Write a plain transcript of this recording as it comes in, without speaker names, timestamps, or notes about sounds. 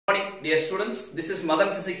dear students. This is Madan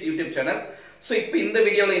Physics YouTube channel. So, இப்போ இந்த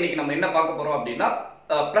வீடியோல இன்னைக்கு நம்ம என்ன பார்க்க போறோம் அப்படினா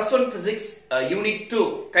 +1 Physics Unit 2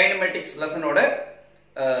 Kinematics lesson ஓட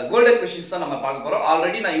Golden Qns தான் நம்ம பார்க்க போறோம்.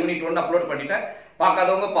 ஆல்ரெடி நான் Unit 1 அப்லோட் பண்ணிட்டேன்.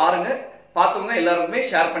 பார்க்காதவங்க பாருங்க. பார்த்தவங்க எல்லாருமே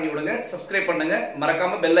ஷேர் பண்ணி விடுங்க, Subscribe பண்ணுங்க,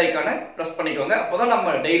 மறக்காம பெல் ஐகானை பிரஸ் பண்ணிக்கோங்க. அப்போதான்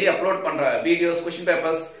நம்ம டெய்லி அப்லோட் பண்ற வீடியோஸ், क्वेश्चन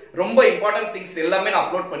பேப்பர்ஸ், ரொம்ப இம்பார்ட்டன்ட் திங்ஸ் எல்லாமே நான்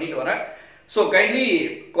அப்லோட் பண்ணிட்டு வரேன். So kindly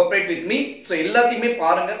cooperate with me. So எல்லாத்தையுமே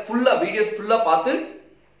பாருங்க, ஃபுல்லா வீடியோஸ் ஃபுல்லா பார்த்து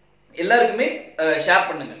எல்லாருக்குமே ஷேர்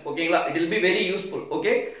பண்ணுங்க. ஓகேங்களா? It will be very useful.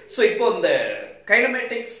 Okay? So இப்போ இந்த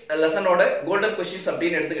kinematics lesson ஓட golden questions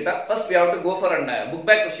அப்படினு எடுத்துக்கிட்டா first we have to go for an book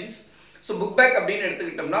back questions. So book back அப்படினு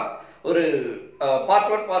எடுத்துக்கிட்டோம்னா ஒரு part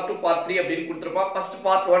 1 part 2 part 3 அப்படினு கொடுத்திருப்பா. first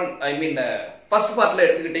part 1 I mean first partல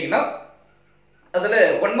எடுத்துக்கிட்டீங்கன்னா அதுல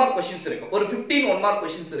 1 mark questions இருக்கு. ஒரு 15 1 mark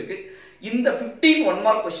questions இருக்கு. இந்த 15 1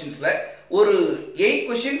 mark questionsல ஒரு 8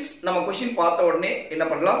 questions நம்ம question பார்த்த உடனே என்ன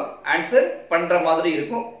பண்ணலாம், ஆன்சர் பண்ற மாதிரி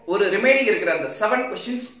இருக்கும். ஒரு ரிமைனிங் இருக்கிற அந்த 7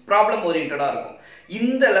 questions ப்ராப்ளம் ஓரியன்டடா இருக்கும்.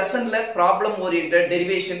 இந்த லெசன்ல problem oriented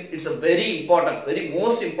derivation it's a very important, very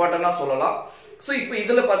most importantா சொல்லலாம். சோ இப்போ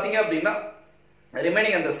இதுல பாத்தீங்க அப்படினா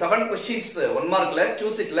ரிமைனிங் அந்த 7 questions 1 markல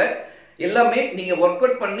choose itல எல்லாமே நீங்க வொர்க்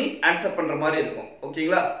அவுட் பண்ணி ஆன்சர் பண்ற மாதிரி இருக்கும்.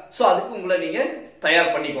 ஓகேங்களா? சோ அதுக்கு உங்களை நீங்க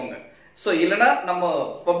தயார் பண்ணிக்கோங்க. சோ இல்லனா நம்ம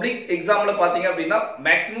பப்ளிக் எக்ஸாம்ல பாத்தீங்க அப்படினா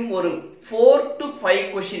மேக்ஸिमम ஒரு 4 to 5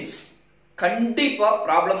 क्वेश्चंस கண்டிப்பா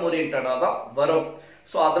ப்ராப்ளம் ஓரியன்டடா தான் வரும்.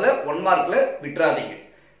 சோ அதுல 1 மார்க்ல விட்றாதீங்க.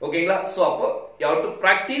 ஓகேங்களா? சோ அப்போ you have to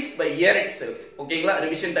practice by ear itself. ஓகேங்களா?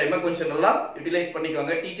 ரிவிஷன் டைமை கொஞ்சம் நல்லா யூட்டிலைஸ்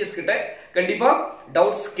பண்ணிக்கோங்க. டீச்சர்ஸ் கிட்ட கண்டிப்பா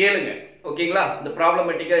டவுட்ஸ் கேளுங்க. ஓகேங்களா? இந்த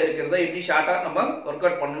ப்ராப்ளமேட்டிக்கா இருக்கிறத எப்படி ஷார்ட்டா நம்ம வொர்க்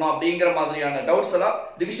அவுட் பண்ணலாம் அப்படிங்கிற மாதிரியான டவுட்ஸ் எல்லாம்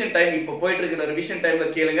ரிவிஷன் டைம் இப்போ போயிட்டு இருக்கிற ரிவிஷன் டைம்ல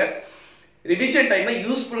கேளுங்க. ரிவிஷன் டைமை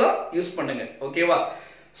யூஸ்ஃபுல்லா யூஸ் பண்ணுங்க. ஓகேவா?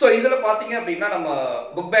 சோ இதுல பாத்தீங்க அப்படின்னா நம்ம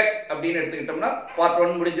புக் பேக் அப்படின்னு எடுத்துக்கிட்டோம்னா பார்ட்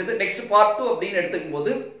 1 முடிஞ்சது. நெக்ஸ்ட் பார்ட் 2 அப்படின்னு எடுத்துக்கும்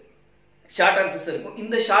போது ஷார்ட் ஆன்சர்ஸ் இருக்கும்.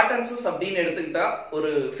 இந்த ஷார்ட் ஆன்சர்ஸ் அப்படின்னு எடுத்துக்கிட்டா ஒரு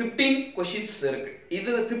 15 क्वेश्चंस இருக்கு.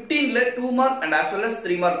 இது 15ல 2 mark and as well as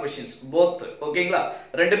 3 mark questions both. ஓகேங்களா?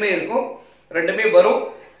 ரெண்டுமே இருக்கும், ரெண்டுமே வரும்.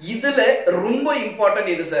 இதுல ரொம்ப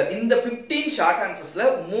இம்பார்ட்டன்ட் இது சார். இந்த 15 ஷார்ட் ஆன்சர்ஸ்ல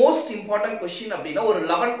மோஸ்ட் இம்பார்ட்டன்ட் क्वेश्चन அப்படினா ஒரு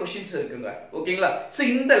 11 क्वेश्चंस இருக்குங்க. ஓகேங்களா? சோ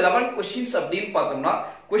இந்த 11 क्वेश्चंस அப்படினு பார்த்தோம்னா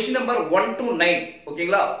क्वेश्चन நம்பர் 1 to 9.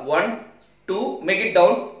 ஓகேங்களா? 1 2 மேக் இட்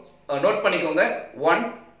டவுன், நோட் பண்ணிக்கோங்க. 1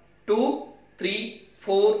 2 3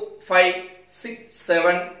 4 5 6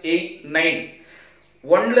 7 8 9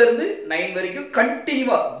 1ல இருந்து 9 வரைக்கும்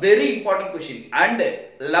கண்டினியூவா very important question and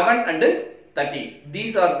 11 and 13.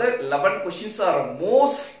 These are the 11 questions are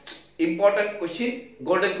most important question,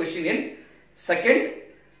 golden question in second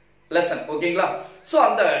lesson. ஓகேங்களா? சோ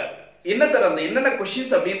அந்த என்ன சார் அந்த என்னென்ன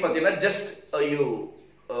questions அப்படினு பாத்தீங்கன்னா just you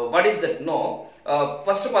what is that no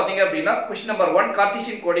first பாத்தீங்க அப்படினா question number 1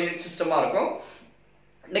 Cartesian coordinate system இருக்கும்.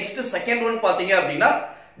 next second one பாத்தீங்க அப்படினா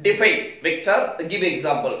define vector give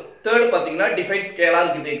example. third பாத்தீங்கன்னா define scalar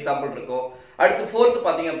give example இருக்கும். அடுத்து fourth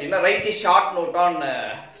பாத்தீங்க அப்படினா write a short note on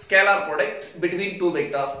scalar product between two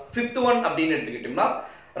vectors. fifth one அப்படினு எடுத்துக்கிட்டோம்னா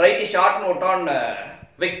write a short note on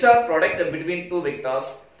vector product between two vectors.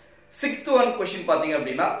 sixth one question பாத்தீங்க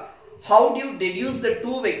அப்படினா how do you deduce the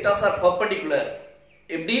two vectors are perpendicular?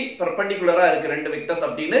 எப்படி perpendicular-ஆ இருக்கு ரெண்டு vectors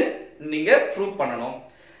அப்படினு நீங்க prove பண்ணனும்.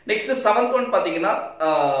 நெக்ஸ்ட் 7th one பாத்தீங்கன்னா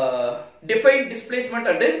define displacement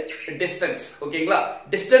and distance. ஓகேங்களா?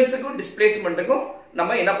 டிஸ்டன்ஸ்க்கும் டிஸ்பிளேஸ்மென்ட்க்கும்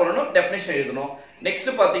நம்ம என்ன பண்ணனும், டெஃபினிஷன் எழுதணும். நெக்ஸ்ட்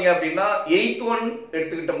பாத்தீங்க அப்படினா 8th one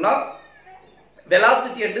எடுத்துக்கிட்டோம்னா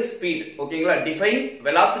velocity and speed. ஓகேங்களா? define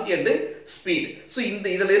velocity and speed. So இந்த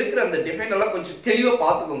இதுல இருக்கிற அந்த டிஃபைன் எல்லாம் கொஞ்சம் தெளிவா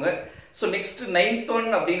பாத்துக்கோங்க. சோ நெக்ஸ்ட் 9th one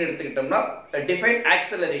அப்படினு எடுத்துக்கிட்டோம்னா define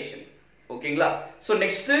acceleration. ஓகேங்களா? சோ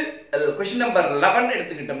நெக்ஸ்ட் क्वेश्चन நம்பர் 11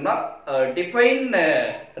 எடுத்துக்கிட்டோம்னா define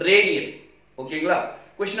radial. ஓகேங்களா?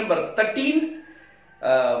 Question number 13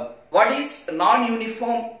 what is non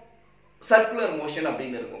uniform circular motion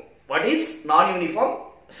அப்படினு இருக்கும். what is non uniform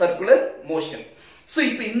circular motion? So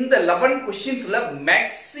இப்போ இந்த 11 क्वेश्चंसல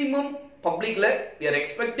மேக்ஸिमम பப்ளிக்ல we are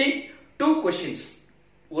expecting 2 questions.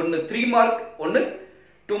 ஒன்னு 3 மார்க், ஒன்னு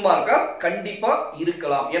 2 மார்க்கா கண்டிப்பா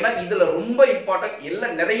இருக்கலாம். ஏன்னா இதுல ரொம்ப இம்பார்ட்டன்ட்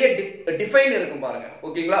எல்லாம் நிறைய டிஃபைன் இருக்கும் பாருங்க.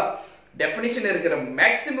 ஓகேங்களா? டெஃபினிஷன் இருக்கிற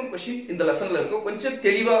மேக்ஸिमम क्वेश्चन இந்த லெசன்ல இருக்கும். கொஞ்சம்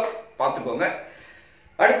தெளிவா பாத்துக்கோங்க.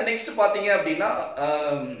 அடுத்து நெக்ஸ்ட் பாத்தீங்க அப்படினா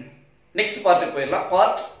நெக்ஸ்ட் பார்ட்டுக்கு போயிடலாம்.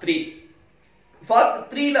 பார்ட் 3. பார்ட்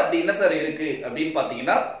 3ல அப்படி என்ன சார் இருக்கு அப்படினு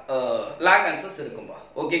பாத்தீங்கன்னா லாங் ஆன்சர்ஸ் இருக்கும்பா.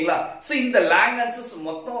 ஓகேங்களா? சோ இந்த லாங் ஆன்சர்ஸ்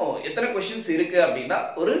மொத்தம் எத்தனை क्वेश्चंस இருக்கு அப்படினா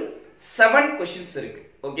ஒரு 7 क्वेश्चंस இருக்கு.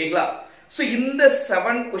 ஓகேங்களா? சோ இந்த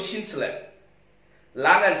 7 क्वेश्चंसல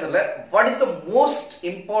long ஆன்சர்ல what is the most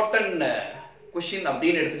important question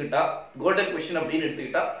அப்படினு எடுத்துக்கிட்டா கோல்டன் क्वेश्चन அப்படினு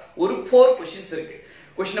எடுத்துக்கிட்டா ஒரு 4 क्वेश्चंस இருக்கு.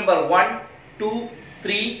 Question number 1 2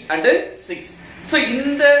 3 and 6. So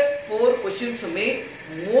in the 4 questions may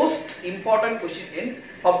most important question in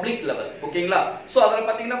public level. ஓகேங்களா? சோ அதல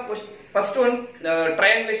பாத்தீங்கன்னா first one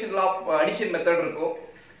triangulation law of addition method இருக்கும்.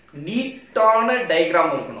 நீட்டான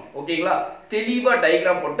டயகிராம் இருக்கணும். ஓகேங்களா? தெளிவா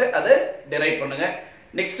டயகிராம் போட்டு அதை derive பண்ணுங்க.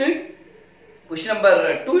 நெக்ஸ்ட் question number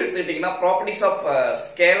 2 எடுத்துக்கிட்டீங்கன்னா properties of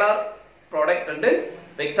scalar product and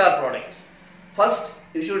vector product. First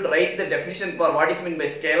you should write the definition for what is meant by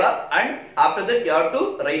scalar, and after that you have to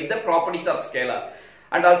write the properties of scalar,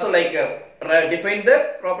 and also like define the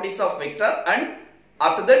properties of vector, and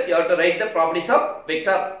after that you have to write the properties of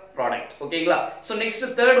vector product. ஓகேங்களா? so next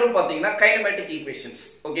third one பாத்தீங்கன்னா kinematic equations.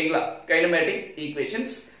 ஓகேங்களா? kinematic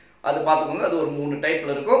equations அது பாத்துக்கோங்க. அது ஒரு மூணு டைப்ல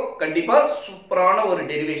இருக்கும். கண்டிப்பா சூப்பரான ஒரு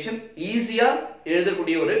டெரிவேஷன், ஈஸியா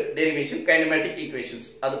எழுதக்கூடிய ஒரு டெரிவேஷன் kinematic equations.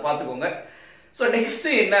 அது பாத்துக்கோங்க. so next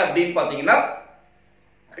என்ன அப்படினு பாத்தீங்கன்னா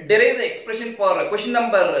derive the expression for question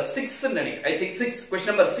number 6 நினைக்கிறேன். I think 6 question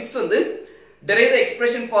number 6 வந்து derive the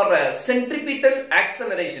expression for centripetal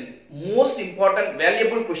acceleration. Most important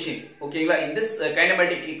valuable question. ஓகேங்களா? in this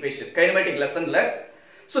kinematic equation, kinematic lessonல.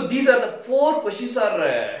 so these are the 4 questions are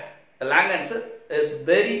long answer is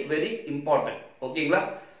very very important. ஓகேங்களா?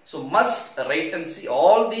 so must write and see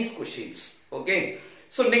all these questions. okay,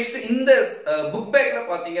 so next இந்த book bagல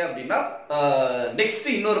பாத்தீங்க அப்படினா next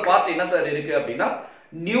இன்னொரு part என்ன sir இருக்கு அப்படினா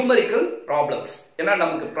numerical problems. ஏன்னா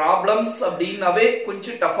நமக்கு problems அப்படினாவே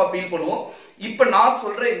கொஞ்சம் டஃபா ஃபீல் பண்ணுவோம். இப்போ நான்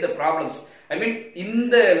சொல்ற இந்த problems, I mean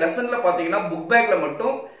இந்த லெசன்ல பாத்தீங்கன்னா book bagல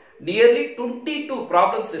மட்டும் nearly 22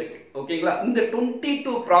 problems இருக்கு. ஓகேங்களா? இந்த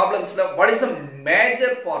 22 problemsல what is the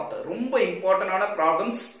major part, ரொம்ப இம்பார்ட்டன்டான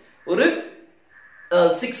problems ஒரு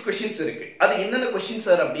 6 questions இருக்கு. அது என்னென்ன questions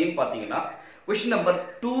சார் அப்படினு பாத்தீங்கன்னா question number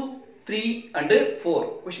 2, 3 and 4.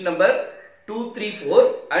 question number 2, 3, 4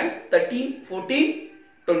 and 13, 14,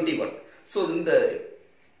 21. so இந்த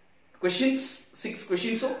questions 6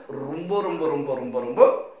 questions ரொம்ப ரொம்ப ரொம்ப ரொம்ப ரொம்ப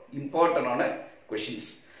இம்பார்ட்டன்டான questions.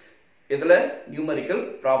 இதுல numerical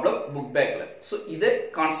problem book bagல. so இத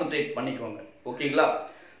கான்சென்ட்ரேட் பண்ணிக்கோங்க. ஓகேங்களா?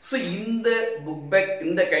 so இந்த book bag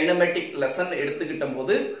இந்த kinematic lesson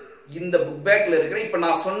எடுத்துக்கிட்டம்போது இந்த book bagல இருக்கிற இப்ப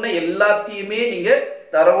நான் சொன்ன எல்லாத்தையுமே நீங்க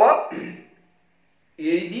தரவா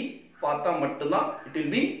எழுதி பார்த்தா மட்டும்தான் it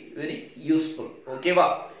will be very useful. ஓகேவா?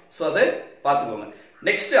 so அதை பாத்துக்கோங்க.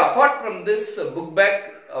 next apart from this book bag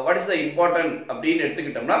what is the important அப்படினு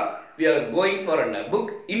எடுத்துக்கிட்டோம்னா we are going for a book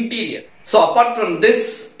interior. so apart from this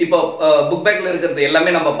இப்போ book bagல இருக்கிறது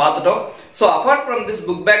எல்லாமே நம்ம பார்த்துட்டோம். so apart from this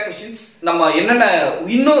book bag questions நம்ம என்னென்ன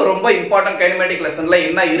இன்னும் ரொம்ப important kinematic lessonல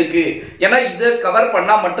என்ன இருக்கு, ஏன்னா இத கவர்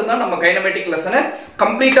பண்ணா மட்டும் தான் நம்ம kinematic lessனை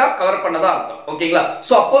கம்ப்ளீட்டா கவர் பண்ணதா அர்த்தம். ஓகேங்களா?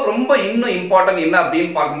 so அப்போ ரொம்ப இன்னும் இம்பார்ட்டன்ட் என்ன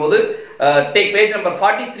அப்படினு பாக்கும்போது டேக் பேஜ் நம்பர்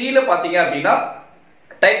 43ல பாத்தீங்க அப்படினா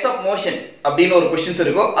types of motion அப்படின ஒரு क्वेश्चंस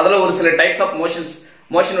இருக்கும். அதுல ஒரு சில types of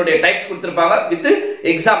motion உடைய types கொடுத்திருப்பாங்க with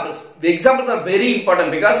examples. the examples are very important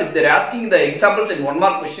because if they are asking the examples in one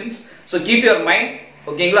mark questions, so keep your mind.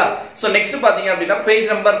 ஓகேங்களா? so next பாத்தீங்க அப்படினா பேஜ்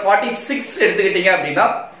நம்பர் 46 எடுத்துக்கிட்டீங்க அப்படினா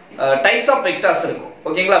types of vectors இருக்கும்.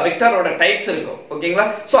 ஓகேங்களா? வெக்டாரோட types இருக்கும். ஓகேங்களா?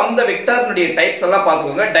 சோ அந்த வெக்டார்னுடைய டைப்ஸ் எல்லாம்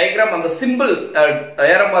பாத்துக்கோங்க. டயகிராம் அந்த சிம்பிள்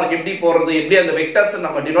ஏரோ மார்க் எப்படி போறது, எப்படி அந்த வெக்டர்ஸ்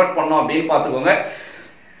நம்ம டினோட் பண்ணோம் அப்படினு பாத்துக்கோங்க.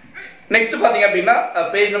 நெக்ஸ்ட் பாத்தீங்க அப்படினா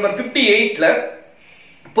பேஜ் நம்பர் 58ல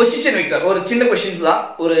பொசிஷன் வெக்டர் ஒரு சின்ன क्वेश्चंस தான்,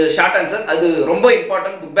 ஒரு ஷார்ட் ஆன்சர். அது ரொம்ப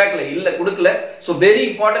இம்பார்ட்டன்ட், புக் பேக்ல இல்ல கொடுக்கல. So very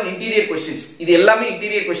important interior questions. இது எல்லாமே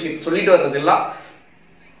இன்டீரியர் क्वेश्चन சொல்லிட்டு வர்றது எல்லாம்.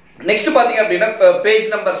 நெக்ஸ்ட் பாத்தீங்க அப்படினா page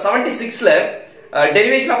number 76ல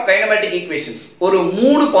derivation of kinematic equations ஒரு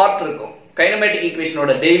 3 பார்ட் இருக்கும். கைனமேட்டிக்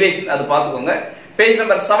ஈக்குவேஷனோட டெரிவேஷன் அது பாத்துக்கோங்க. பேஜ்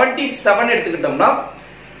நம்பர் 77 எடுத்துக்கிட்டோம்னா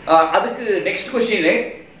அதுக்கு next question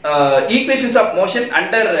equations of motion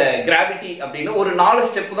under gravity அப்படின்னு ஒரு 4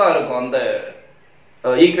 ஸ்டெப் தான் இருக்கும். அந்த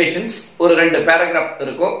ஈக்குவேஷன்ஸ் ஒரு 2 பேராகிராஃப்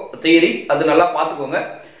இருக்கும் தியரி, அது நல்லா பாத்துக்கோங்க.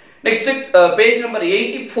 Next page number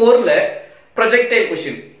 84ல projectile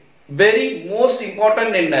question very most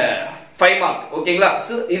important in 5 mark. ஓகேங்களா?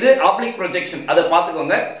 இது ஆப்ளிக் ப்ரொஜெக்ஷன், அதை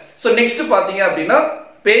பாத்துக்கோங்க. சோ நெக்ஸ்ட் பாத்தீங்க அப்படின்னா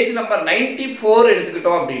பேஜ் நம்பர் 94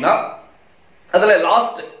 எடுத்துக்கிட்டோம் அப்படின்னா அதுல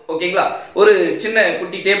லாஸ்ட் ஓகேங்களா ஒரு சின்ன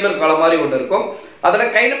குட்டி டேபிளர் காலம் மாதிரி ஒன்று இருக்கும். அதுல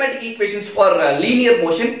kinematic equations for linear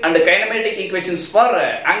motion and kinematic equations for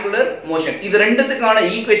angular motion, இது ரெண்டுத்துக்கான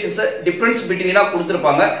ஈக்குவேஷன்ஸ் டிஃபரன்ஸ் பிட்வீனா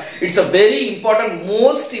கொடுத்திருப்பாங்க. It's a very important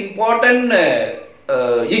most important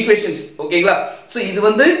equations. ஓகேங்களா? சோ இது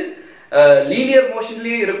வந்து லீனியர்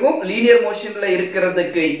மோஷன்லயும் இருக்கும். லீனியர் மோஷன்ல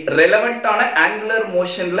இருக்கிறதுக்கு ரெலவென்ட்டான ஆங்குலர்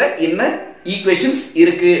மோஷன்ல என்ன ஈக்குவேஷன்ஸ்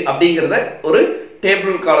இருக்கு அப்படிங்கறத ஒரு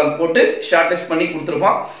டேபிள் காலம் போட்டு ஷார்ட் லிஸ்ட் பண்ணி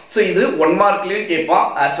கொடுத்திருப்பான். சோ இது 1 மார்க்லயும் கேட்பான்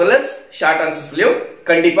as well as ஷார்ட் ஆன்சர்ஸ்லயும்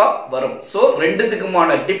கண்டிப்பா வரும். சோ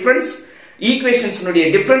ரெண்டுத்துக்குமான டிஃபரன்ஸ் ஈக்குவேஷன்ஸ்னுடைய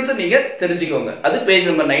டிஃபரன்ஸ் நீங்க தெரிஞ்சுக்கோங்க. அது பேஜ்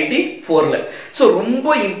நம்பர் 94ல. சோ ரொம்ப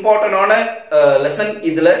இம்பார்ட்டன்டான லெசன்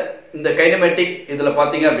இதுல இந்த கைனமேட்டிக் இதுல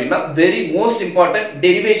பாத்தீங்க அப்படின்னா வெரி மோஸ்ட் இம்பார்ட்டன்ட்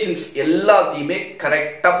டெரிவேஷன்ஸ் எல்லாத்தையுமே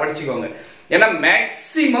கரெக்டா படிச்சுக்கோங்க. ஏன்னா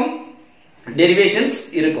மேக்ஸிமம் டெரிவேஷன்ஸ்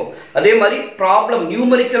இருக்கும். அதே மாதிரி ப்ராப்ளம்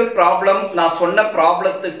நியூமரிக்கல் ப்ராப்ளம் நான் சொன்ன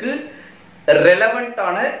ப்ராப்ளத்துக்கு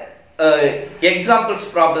ரெலவெண்டான எக்ஸாம்பிள்ஸ்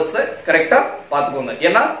ப்ராப்ளம்ஸ் கரெக்டா பாத்துக்கோங்க.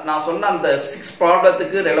 ஏன்னா நான் சொன்ன அந்த 6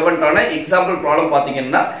 ப்ராப்ளத்துக்கு ரெலவெண்டான எக்ஸாம்பிள் ப்ராப்ளம்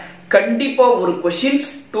பாத்தீங்கன்னா கண்டிப்பா ஒரு questions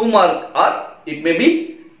 2 mark R it may be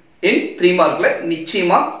in 3 மார்க்ல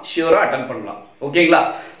நிச்சயமா ஷூரா அட்டெண்ட் பண்ணலாம். ஓகேங்களா?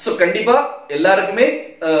 சோ கண்டிப்பா எல்லாருக்குமே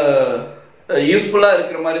யூஸ்ஃபுல்லா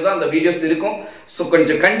இருக்கிற மாதிரி தான் அந்த வீடியோஸ் இருக்கும். சோ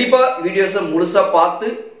கொஞ்சம் கண்டிப்பா வீடியோஸை முழுசா பார்த்து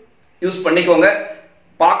யூஸ் பண்ணிக்கோங்க.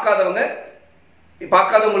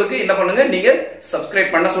 பார்க்காதவங்களுக்கு என்ன பண்ணுங்க, நீங்க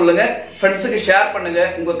சப்ஸ்கிரைப் பண்ண சொல்லுங்க, ஃப்ரெண்ட்ஸுக்கு ஷேர் பண்ணுங்க,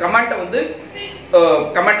 உங்க கமெண்ட்டை வந்து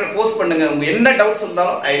கமெண்ட்ல போஸ்ட் பண்ணுங்க. உங்க என்ன டவுட்ஸ்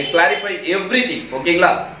இருந்தாலும் ஐ கிளாரிஃபை எவ்ரிதிங்.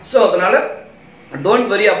 ஓகேங்களா? சோ அதனால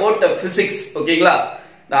டோன்ட் வரி அபவுட் பிசிக்ஸ். ஓகேங்களா?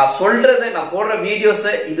 நான் சொல்றதை நான் போடுற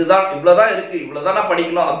வீடியோஸை இதுதான் இவ்வளவுதான் இருக்கு இவ்வளவுதான் நான்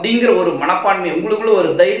படிக்கணும் அப்படிங்கிற ஒரு மனப்பான்மை உங்களுக்குள்ள ஒரு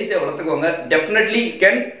தைரியத்தை வளர்த்துக்கோங்க. டெஃபினெட்லி யூ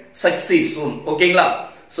கேன் சக்சீட் சூன். ஓகேங்களா?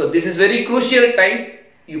 So this is very crucial time.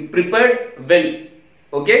 You prepared well.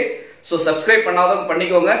 Okay? So subscribe பண்ணாதவங்க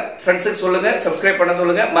பண்ணிக்கோங்க, ஃப்ரெண்ட்ஸுக்கு சொல்லுங்க, சப்ஸ்கிரைப் பண்ண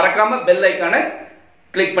சொல்லுங்க, மறக்காம பெல் ஐக்கானை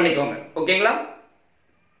கிளிக் பண்ணிக்கோங்க. ஓகேங்களா?